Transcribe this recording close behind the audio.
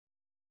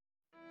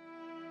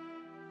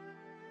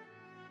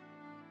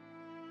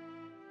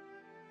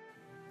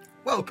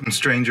Welcome,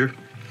 stranger.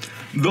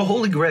 The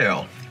Holy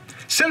Grail.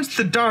 Since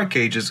the Dark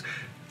Ages,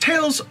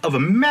 tales of a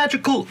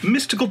magical,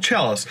 mystical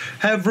chalice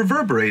have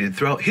reverberated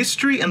throughout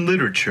history and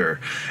literature,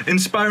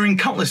 inspiring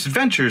countless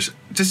adventurers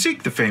to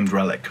seek the famed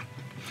relic.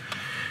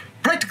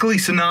 Practically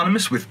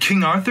synonymous with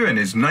King Arthur and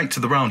his Knights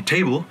of the Round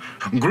Table,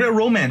 Grail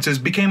romances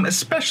became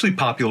especially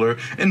popular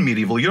in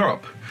medieval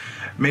Europe.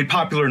 Made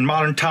popular in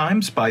modern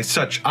times by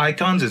such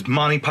icons as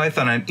Monty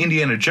Python and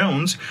Indiana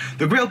Jones,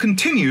 the Grail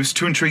continues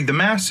to intrigue the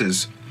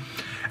masses.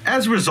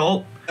 As a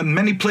result,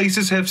 many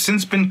places have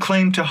since been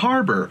claimed to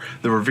harbor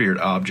the revered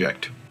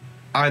object,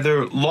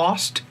 either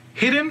lost,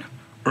 hidden,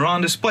 or on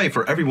display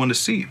for everyone to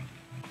see.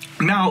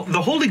 Now,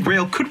 the Holy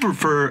Grail could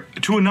refer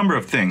to a number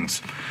of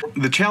things.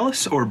 The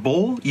chalice or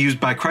bowl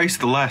used by Christ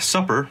at the Last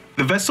Supper,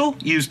 the vessel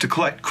used to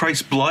collect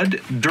Christ's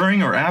blood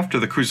during or after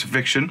the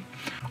crucifixion,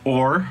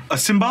 or a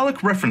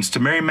symbolic reference to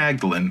Mary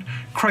Magdalene,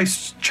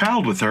 Christ's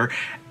child with her,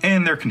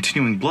 and their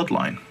continuing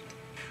bloodline.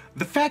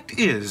 The fact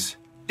is,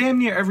 damn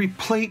near every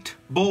plate,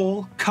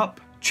 bowl, cup,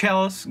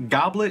 chalice,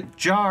 goblet,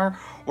 jar,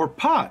 or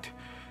pot,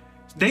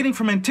 dating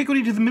from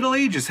antiquity to the Middle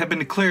Ages, have been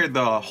declared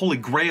the Holy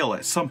Grail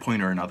at some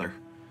point or another.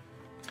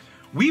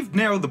 We've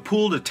narrowed the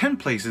pool to 10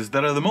 places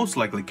that are the most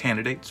likely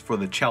candidates for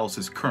the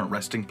chalice's current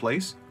resting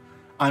place.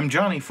 I'm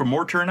Johnny from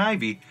Mortar and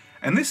Ivy,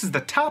 and this is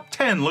the top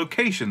 10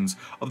 locations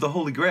of the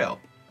Holy Grail.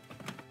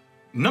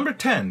 Number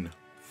 10,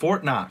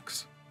 Fort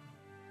Knox.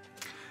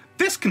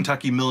 This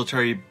Kentucky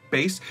military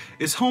base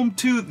is home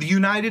to the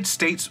United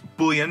States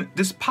Bullion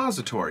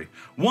Depository,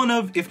 one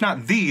of, if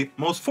not the,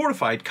 most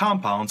fortified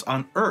compounds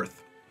on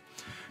Earth.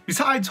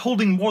 Besides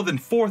holding more than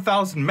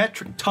 4,000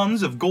 metric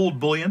tons of gold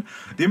bullion,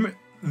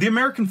 the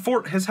American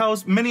fort has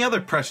housed many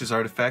other precious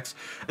artifacts,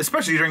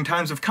 especially during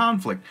times of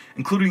conflict,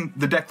 including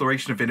the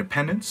Declaration of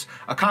Independence,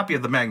 a copy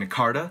of the Magna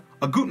Carta,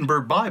 a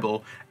Gutenberg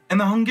Bible, and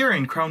the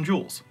Hungarian crown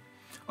jewels.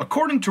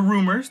 According to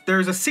rumors, there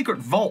is a secret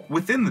vault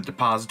within the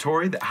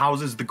depository that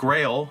houses the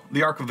Grail,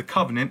 the Ark of the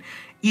Covenant,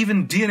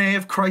 even DNA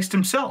of Christ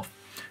himself.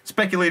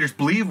 Speculators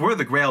believe were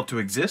the Grail to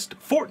exist,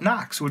 Fort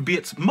Knox would be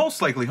its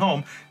most likely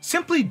home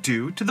simply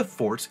due to the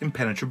fort's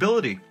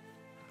impenetrability.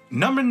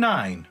 Number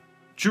 9,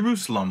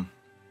 Jerusalem.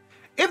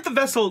 If the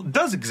vessel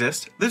does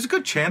exist, there's a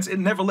good chance it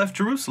never left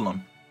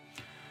Jerusalem.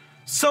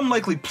 Some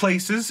likely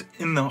places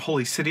in the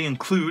Holy City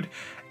include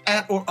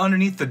at or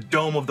underneath the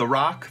Dome of the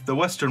Rock, the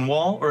Western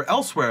Wall, or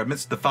elsewhere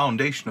amidst the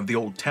foundation of the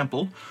old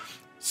temple.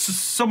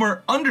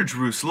 Somewhere under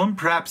Jerusalem,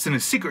 perhaps in a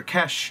secret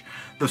cache,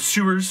 the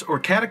sewers or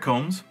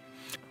catacombs.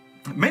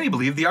 Many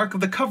believe the Ark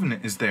of the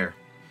Covenant is there.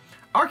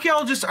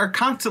 Archaeologists are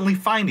constantly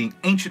finding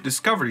ancient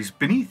discoveries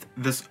beneath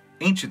this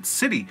ancient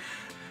city.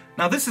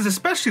 Now, this is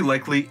especially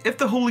likely if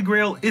the Holy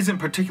Grail isn't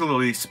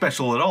particularly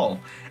special at all.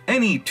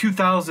 Any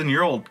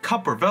 2,000-year-old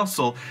cup or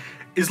vessel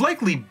is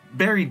likely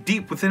buried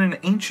deep within an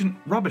ancient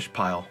rubbish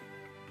pile.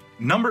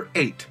 Number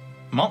 8,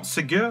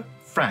 Montségur,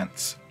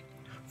 France.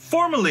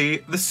 Formerly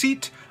the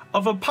seat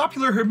of a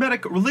popular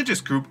Hermetic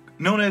religious group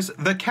known as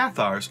the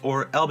Cathars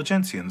or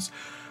Albigensians.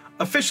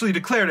 Officially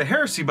declared a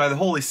heresy by the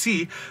Holy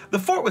See, the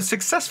fort was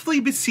successfully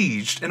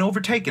besieged and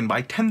overtaken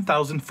by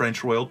 10,000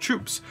 French royal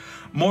troops.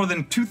 More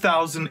than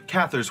 2,000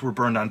 Cathars were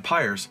burned on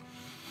pyres.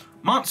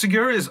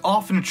 Montségur is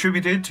often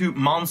attributed to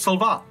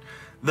Montsalvat,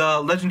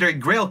 the legendary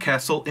Grail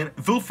castle in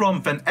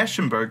Wolfram van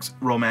Eschenberg's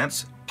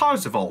romance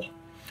Parzival.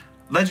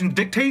 Legend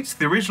dictates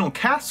the original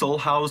castle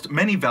housed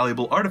many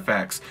valuable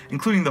artifacts,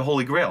 including the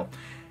Holy Grail.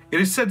 It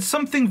is said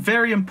something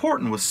very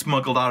important was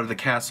smuggled out of the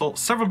castle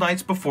several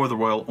nights before the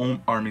royal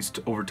armies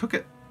overtook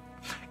it.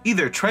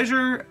 Either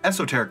treasure,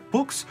 esoteric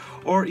books,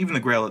 or even the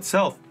Grail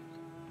itself.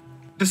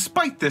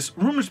 Despite this,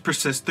 rumors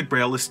persist the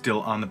Grail is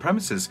still on the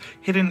premises,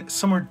 hidden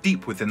somewhere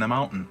deep within the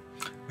mountain.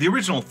 The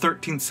original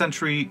 13th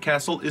century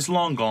castle is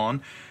long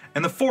gone,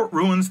 and the fort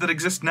ruins that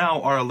exist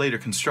now are a later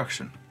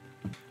construction.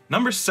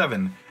 Number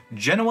 7,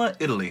 Genoa,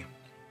 Italy.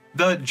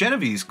 The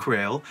Genovese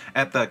Grail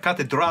at the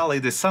Cattedrale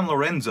di San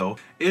Lorenzo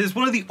is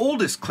one of the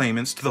oldest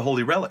claimants to the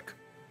Holy Relic.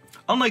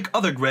 Unlike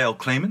other Grail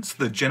claimants,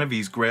 the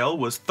Genovese Grail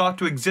was thought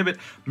to exhibit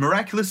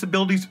miraculous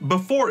abilities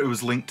before it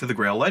was linked to the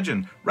Grail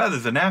legend, rather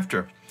than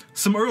after.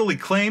 Some early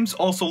claims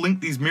also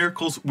linked these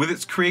miracles with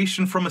its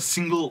creation from a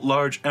single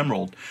large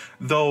emerald,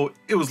 though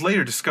it was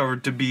later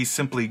discovered to be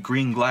simply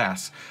green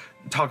glass.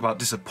 Talk about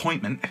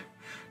disappointment.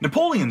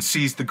 Napoleon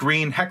seized the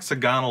green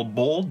hexagonal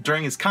bowl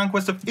during his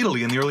conquest of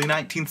Italy in the early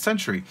 19th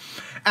century.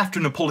 After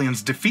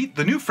Napoleon's defeat,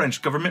 the new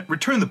French government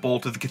returned the bowl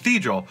to the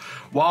cathedral.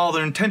 While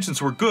their intentions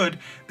were good,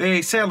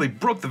 they sadly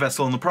broke the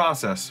vessel in the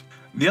process.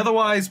 The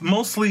otherwise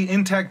mostly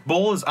intact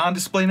bowl is on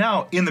display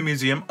now in the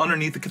museum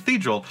underneath the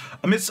cathedral,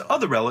 amidst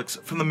other relics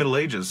from the Middle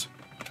Ages.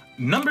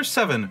 Number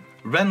 7,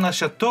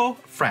 Rennes-le-Château,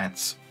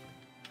 France.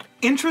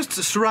 Interest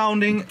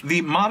surrounding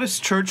the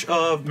modest church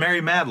of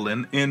Mary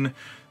Magdalene in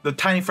the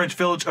tiny French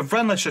village of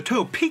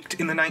Rennes-le-Château peaked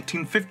in the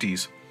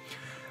 1950s.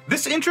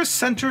 This interest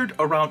centered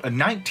around a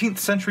 19th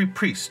century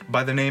priest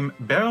by the name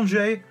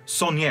Béranger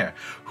Saunier,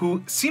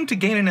 who seemed to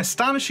gain an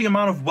astonishing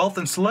amount of wealth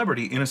and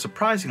celebrity in a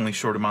surprisingly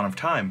short amount of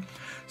time.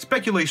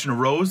 Speculation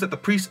arose that the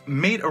priest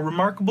made a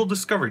remarkable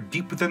discovery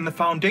deep within the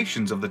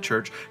foundations of the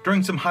church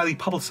during some highly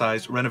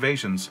publicized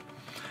renovations.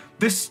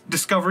 This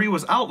discovery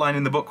was outlined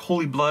in the book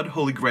Holy Blood,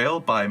 Holy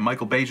Grail by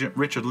Michael Bagent,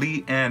 Richard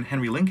Lee, and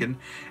Henry Lincoln,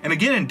 and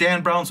again in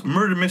Dan Brown's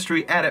murder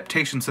mystery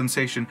adaptation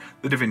sensation,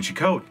 The Da Vinci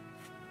Code.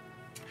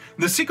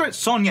 The secret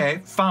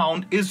Saunier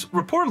found is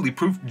reportedly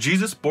proof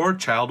Jesus bore a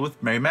child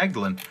with Mary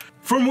Magdalene,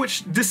 from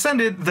which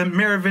descended the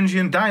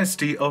Merovingian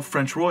dynasty of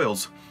French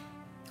royals.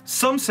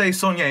 Some say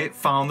Saunier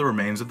found the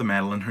remains of the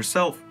Madeleine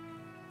herself.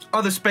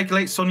 Others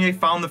speculate Saunier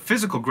found the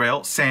physical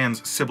Grail,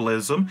 sans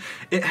symbolism,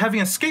 it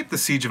having escaped the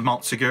siege of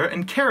Montségur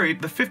and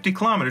carried the 50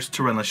 kilometers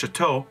to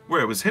Rennes-le-Château,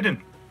 where it was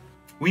hidden.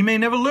 We may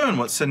never learn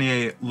what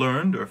Saunier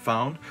learned or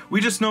found.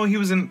 We just know he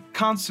was in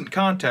constant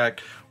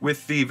contact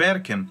with the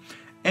Vatican,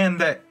 and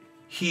that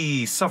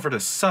he suffered a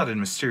sudden,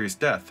 mysterious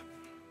death.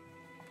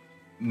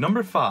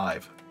 Number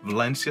 5.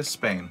 Valencia,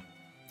 Spain.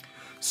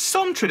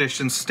 Some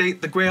traditions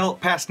state the Grail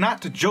passed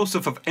not to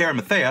Joseph of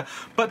Arimathea,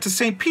 but to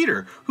St.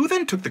 Peter, who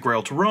then took the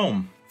Grail to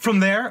Rome.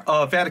 From there,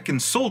 a Vatican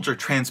soldier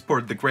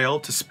transported the Grail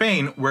to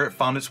Spain, where it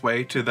found its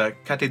way to the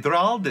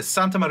Catedral de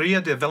Santa Maria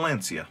de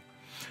Valencia.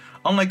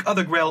 Unlike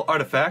other Grail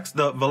artifacts,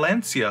 the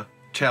Valencia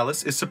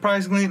chalice is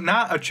surprisingly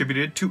not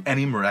attributed to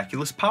any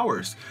miraculous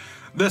powers.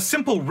 The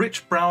simple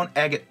rich brown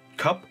agate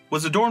cup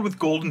was adorned with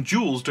gold and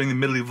jewels during the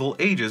medieval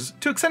ages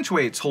to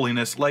accentuate its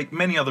holiness like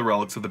many other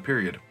relics of the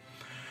period.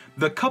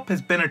 The cup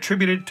has been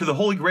attributed to the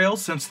Holy Grail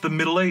since the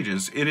Middle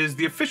Ages. It is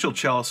the official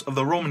chalice of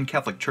the Roman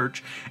Catholic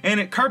Church, and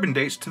it carbon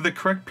dates to the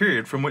correct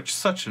period from which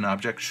such an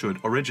object should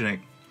originate.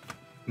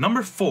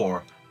 Number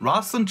 4.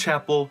 Rosslyn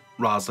Chapel,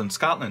 Rosslyn,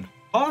 Scotland.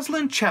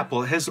 Rosslyn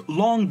Chapel has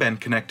long been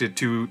connected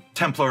to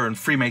Templar and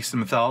Freemason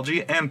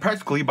mythology, and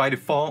practically by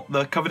default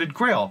the coveted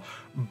Grail,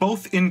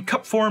 both in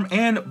cup form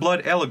and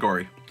blood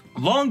allegory.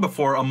 Long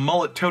before a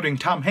mullet-toting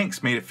Tom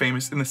Hanks made it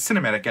famous in the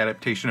cinematic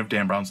adaptation of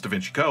Dan Brown's Da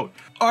Vinci Code.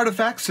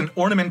 Artifacts and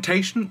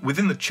ornamentation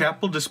within the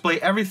chapel display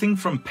everything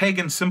from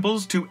pagan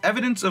symbols to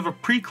evidence of a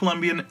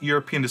pre-Columbian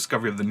European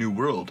discovery of the New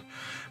World.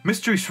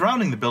 Mystery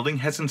surrounding the building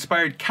has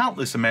inspired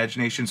countless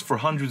imaginations for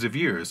hundreds of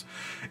years.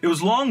 It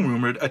was long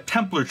rumored a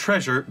Templar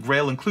treasure,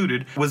 Grail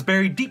included, was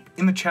buried deep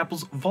in the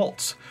chapel's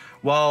vaults.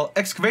 While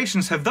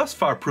excavations have thus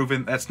far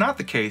proven that's not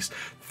the case,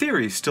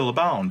 theories still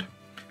abound.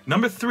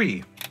 Number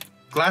 3.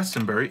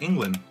 Glastonbury,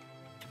 England.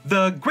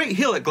 The Great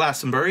Hill at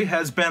Glastonbury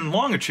has been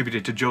long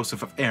attributed to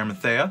Joseph of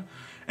Arimathea,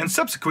 and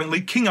subsequently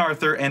King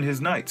Arthur and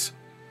his knights.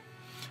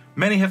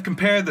 Many have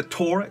compared the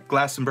Tor at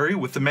Glastonbury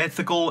with the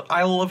mythical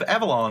Isle of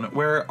Avalon,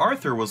 where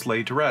Arthur was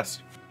laid to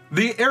rest.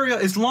 The area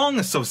is long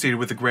associated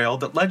with the Grail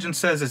that legend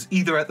says is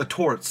either at the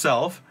Tor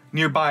itself,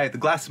 nearby the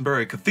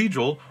Glastonbury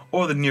Cathedral,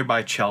 or the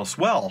nearby Chalice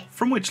Well,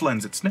 from which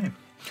lends its name.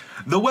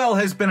 The well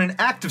has been an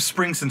active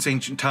spring since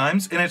ancient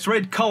times, and its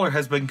red color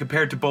has been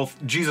compared to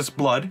both Jesus'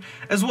 blood,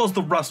 as well as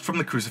the rust from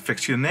the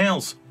crucifixion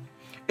nails.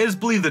 It is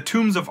believed the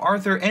tombs of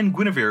Arthur and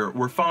Guinevere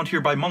were found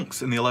here by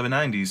monks in the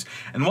 1190s,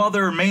 and while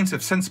their remains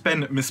have since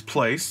been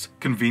misplaced,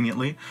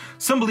 conveniently,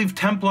 some believe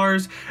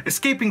Templars,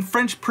 escaping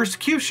French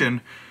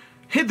persecution,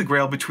 hid the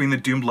Grail between the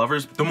doomed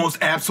lovers. The most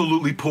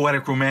absolutely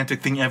poetic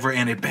romantic thing ever,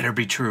 and it better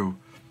be true.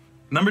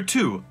 Number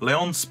 2.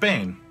 Leon,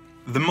 Spain.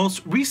 The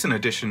most recent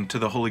addition to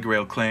the Holy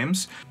Grail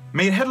claims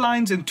made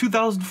headlines in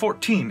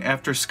 2014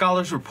 after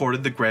scholars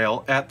reported the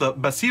Grail at the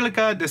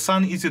Basilica de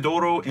San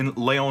Isidoro in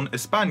León,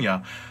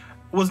 España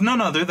was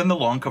none other than the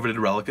long-coveted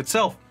relic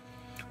itself.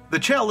 The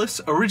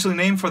chalice, originally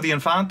named for the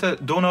Infanta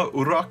Dona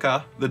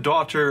Urraca, the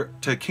daughter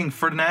to King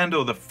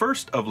Ferdinando I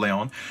of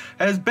León,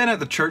 has been at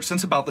the church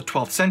since about the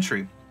 12th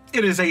century.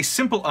 It is a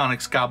simple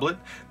onyx goblet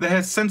that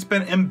has since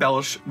been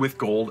embellished with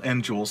gold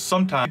and jewels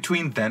sometime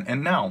between then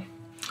and now.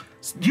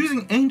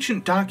 Using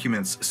ancient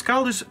documents,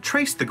 scholars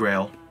trace the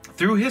Grail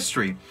through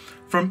history,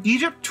 from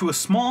Egypt to a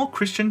small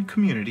Christian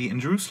community in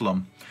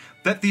Jerusalem.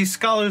 That these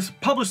scholars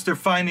published their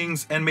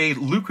findings and made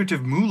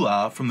lucrative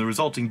moolah from the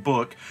resulting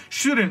book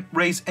shouldn't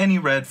raise any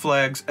red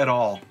flags at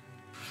all.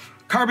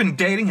 Carbon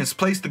dating has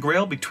placed the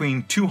Grail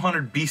between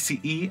 200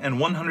 BCE and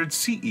 100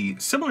 CE,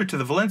 similar to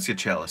the Valencia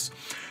chalice.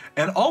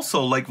 And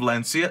also, like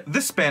Valencia,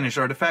 this Spanish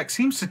artifact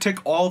seems to tick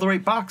all the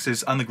right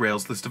boxes on the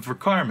Grail's list of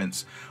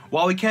requirements.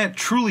 While we can't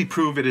truly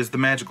prove it is the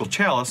magical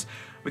chalice,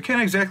 we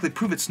can't exactly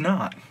prove it's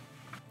not.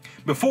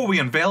 Before we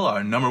unveil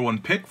our number 1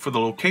 pick for the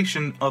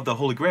location of the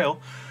Holy Grail,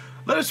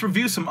 let us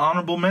review some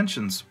honorable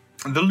mentions.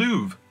 The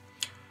Louvre.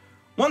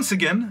 Once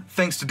again,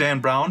 thanks to Dan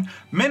Brown,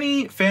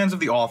 many fans of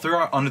the author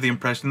are under the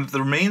impression that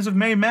the remains of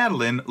Mary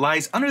Magdalene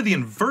lies under the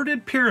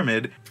inverted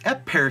pyramid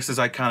at Paris's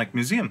iconic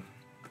museum.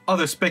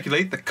 Others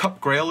speculate the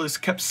Cup Grail is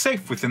kept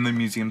safe within the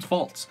museum's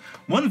vaults.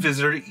 One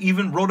visitor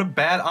even wrote a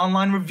bad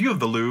online review of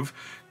the Louvre,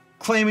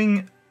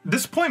 claiming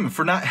disappointment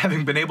for not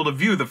having been able to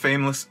view the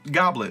famous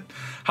goblet.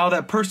 How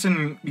that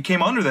person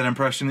became under that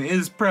impression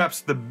is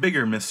perhaps the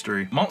bigger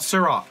mystery.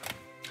 Montserrat.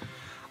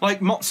 Like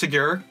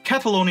Montségur,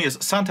 Catalonia's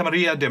Santa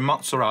Maria de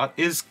Montserrat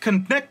is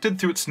connected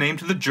through its name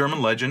to the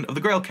German legend of the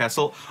Grail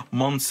castle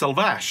Mont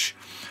Salvache.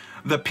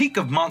 The Peak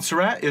of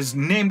Montserrat is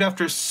named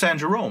after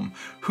Saint Jerome,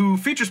 who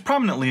features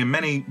prominently in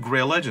many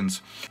Grail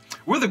legends.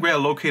 Were the Grail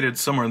located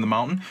somewhere in the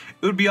mountain,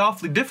 it would be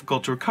awfully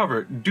difficult to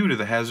recover due to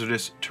the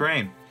hazardous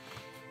terrain.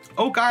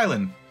 Oak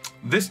Island.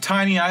 This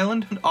tiny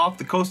island off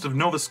the coast of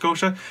Nova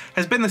Scotia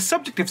has been the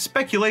subject of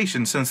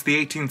speculation since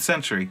the 18th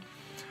century.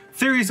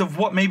 Theories of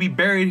what may be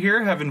buried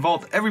here have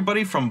involved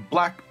everybody from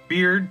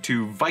Blackbeard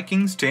to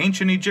Vikings to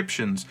ancient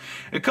Egyptians.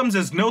 It comes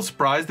as no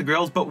surprise the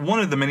Grail is but one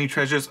of the many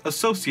treasures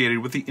associated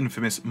with the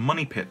infamous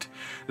Money Pit.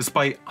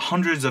 Despite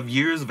hundreds of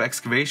years of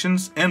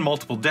excavations and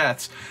multiple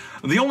deaths,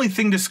 the only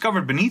thing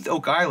discovered beneath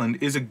Oak Island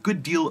is a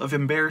good deal of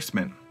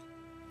embarrassment.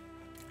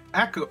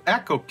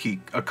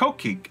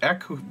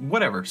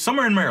 Whatever,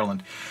 somewhere in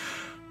Maryland.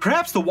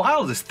 Perhaps the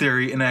wildest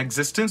theory in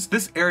existence,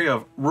 this area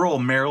of rural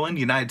Maryland,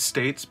 United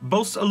States,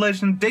 boasts a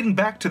legend dating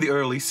back to the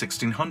early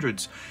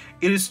 1600s.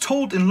 It is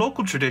told in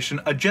local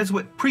tradition a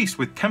Jesuit priest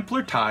with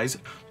Templar ties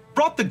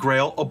brought the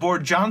Grail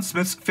aboard John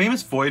Smith's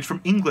famous voyage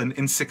from England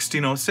in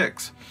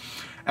 1606.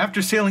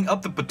 After sailing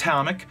up the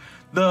Potomac,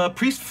 the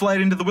priest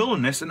fled into the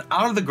wilderness and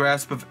out of the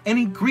grasp of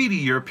any greedy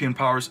European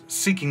powers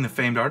seeking the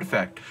famed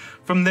artifact.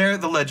 From there,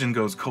 the legend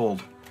goes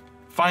cold.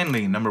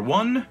 Finally, number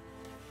 1,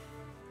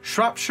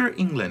 Shropshire,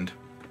 England.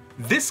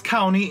 This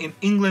county in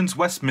England's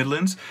West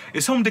Midlands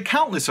is home to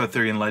countless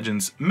Arthurian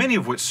legends, many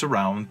of which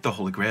surround the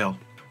Holy Grail.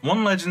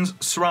 One legend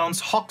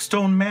surrounds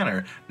Hawkstone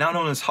Manor, now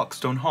known as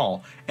Hawkstone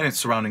Hall, and its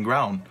surrounding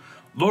ground.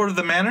 Lord of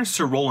the manor,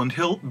 Sir Rowland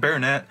Hill,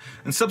 Baronet,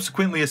 and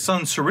subsequently his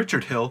son Sir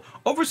Richard Hill,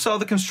 oversaw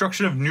the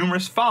construction of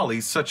numerous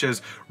follies such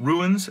as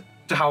ruins,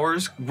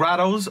 towers,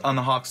 grottos on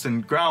the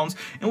Hawkstone grounds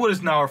in what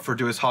is now referred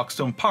to as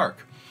Hawkstone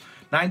Park.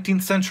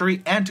 19th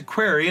century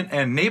antiquarian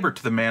and neighbor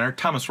to the manor,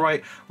 Thomas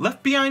Wright,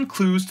 left behind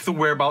clues to the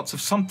whereabouts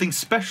of something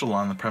special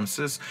on the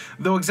premises,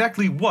 though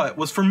exactly what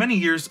was for many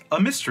years a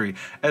mystery,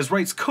 as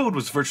Wright's code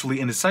was virtually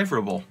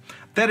indecipherable.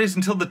 That is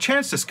until the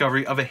chance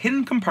discovery of a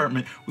hidden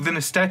compartment within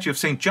a statue of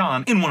St.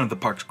 John in one of the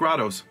park's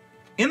grottos.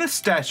 In the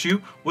statue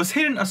was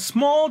hidden a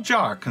small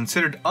jar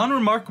considered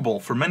unremarkable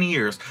for many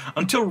years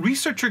until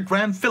researcher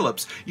Graham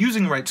Phillips,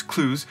 using Wright's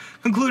clues,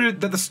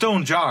 concluded that the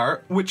stone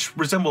jar, which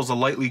resembles a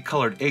lightly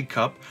colored egg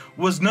cup,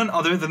 was none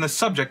other than the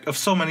subject of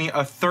so many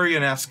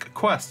Arthurianesque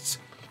quests.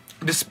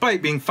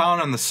 Despite being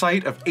found on the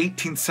site of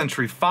 18th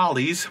century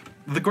follies,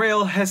 the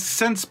Grail has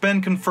since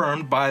been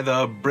confirmed by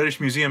the British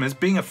Museum as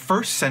being a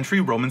 1st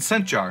century Roman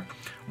scent jar.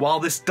 While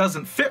this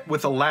doesn't fit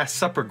with the Last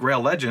Supper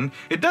Grail legend,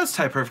 it does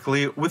tie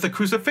perfectly with the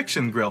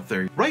crucifixion Grail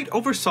theory. Wright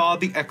oversaw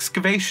the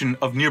excavation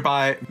of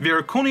nearby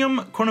Vericonium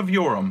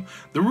Corniviorum,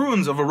 the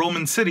ruins of a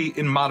Roman city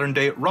in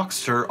modern-day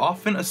Rochester,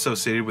 often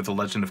associated with the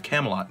legend of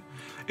Camelot.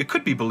 It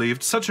could be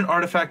believed such an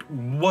artifact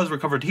was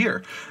recovered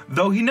here,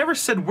 though he never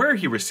said where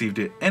he received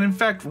it, and in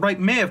fact Wright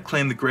may have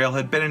claimed the Grail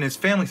had been in his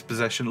family's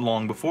possession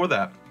long before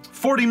that.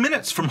 40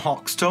 minutes from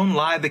Hawkstone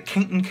lie the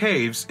Cainton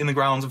Caves in the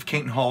grounds of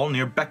Cainton Hall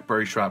near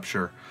Beckbury,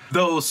 Shropshire.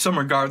 Though some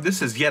regard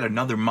this as yet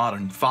another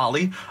modern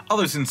folly,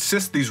 others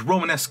insist these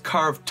Romanesque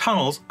carved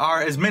tunnels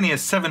are as many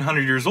as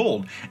 700 years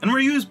old and were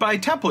used by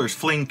Templars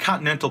fleeing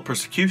continental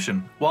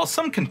persecution. While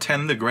some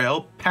contend the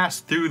Grail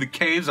passed through the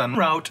caves en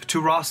route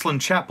to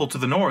Rosslyn Chapel to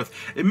the north,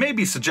 it may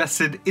be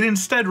suggested it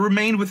instead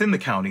remained within the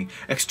county,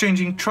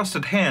 exchanging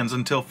trusted hands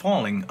until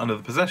falling under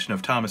the possession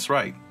of Thomas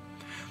Wright.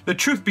 The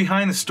truth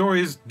behind the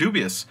story is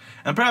dubious,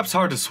 and perhaps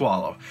hard to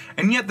swallow,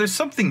 and yet there's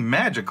something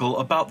magical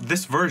about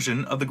this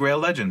version of the Grail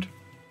legend.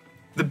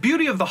 The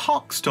beauty of the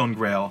Hawkstone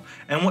Grail,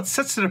 and what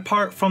sets it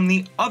apart from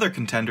the other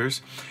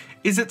contenders,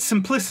 is its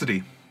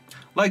simplicity.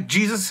 Like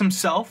Jesus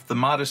himself, the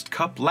modest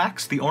cup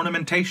lacks the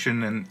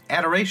ornamentation and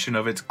adoration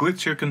of its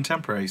glitzier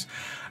contemporaries,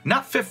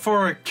 not fit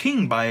for a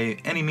king by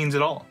any means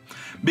at all.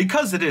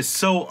 Because it is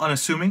so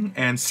unassuming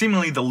and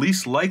seemingly the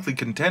least likely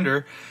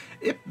contender,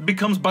 it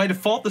becomes by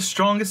default the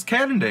strongest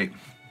candidate.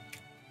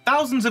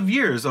 Thousands of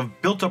years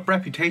of built-up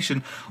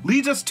reputation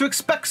leads us to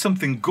expect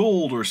something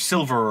gold or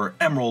silver or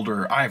emerald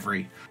or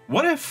ivory.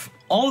 What if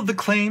all of the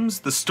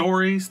claims, the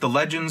stories, the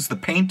legends, the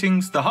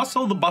paintings, the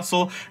hustle, the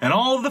bustle, and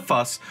all of the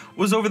fuss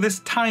was over this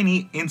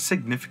tiny,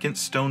 insignificant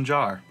stone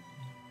jar?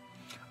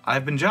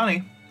 I've been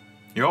Johnny.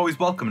 You're always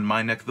welcome in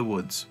my neck of the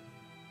woods.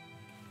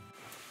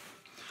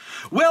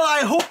 Well,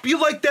 I hope you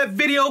liked that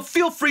video.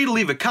 Feel free to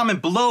leave a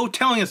comment below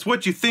telling us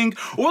what you think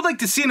or would like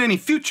to see in any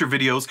future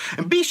videos.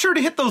 And be sure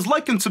to hit those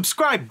like and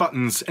subscribe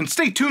buttons and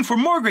stay tuned for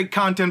more great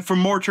content from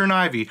Mortar and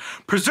Ivy,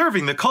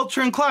 preserving the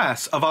culture and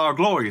class of our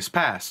glorious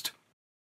past.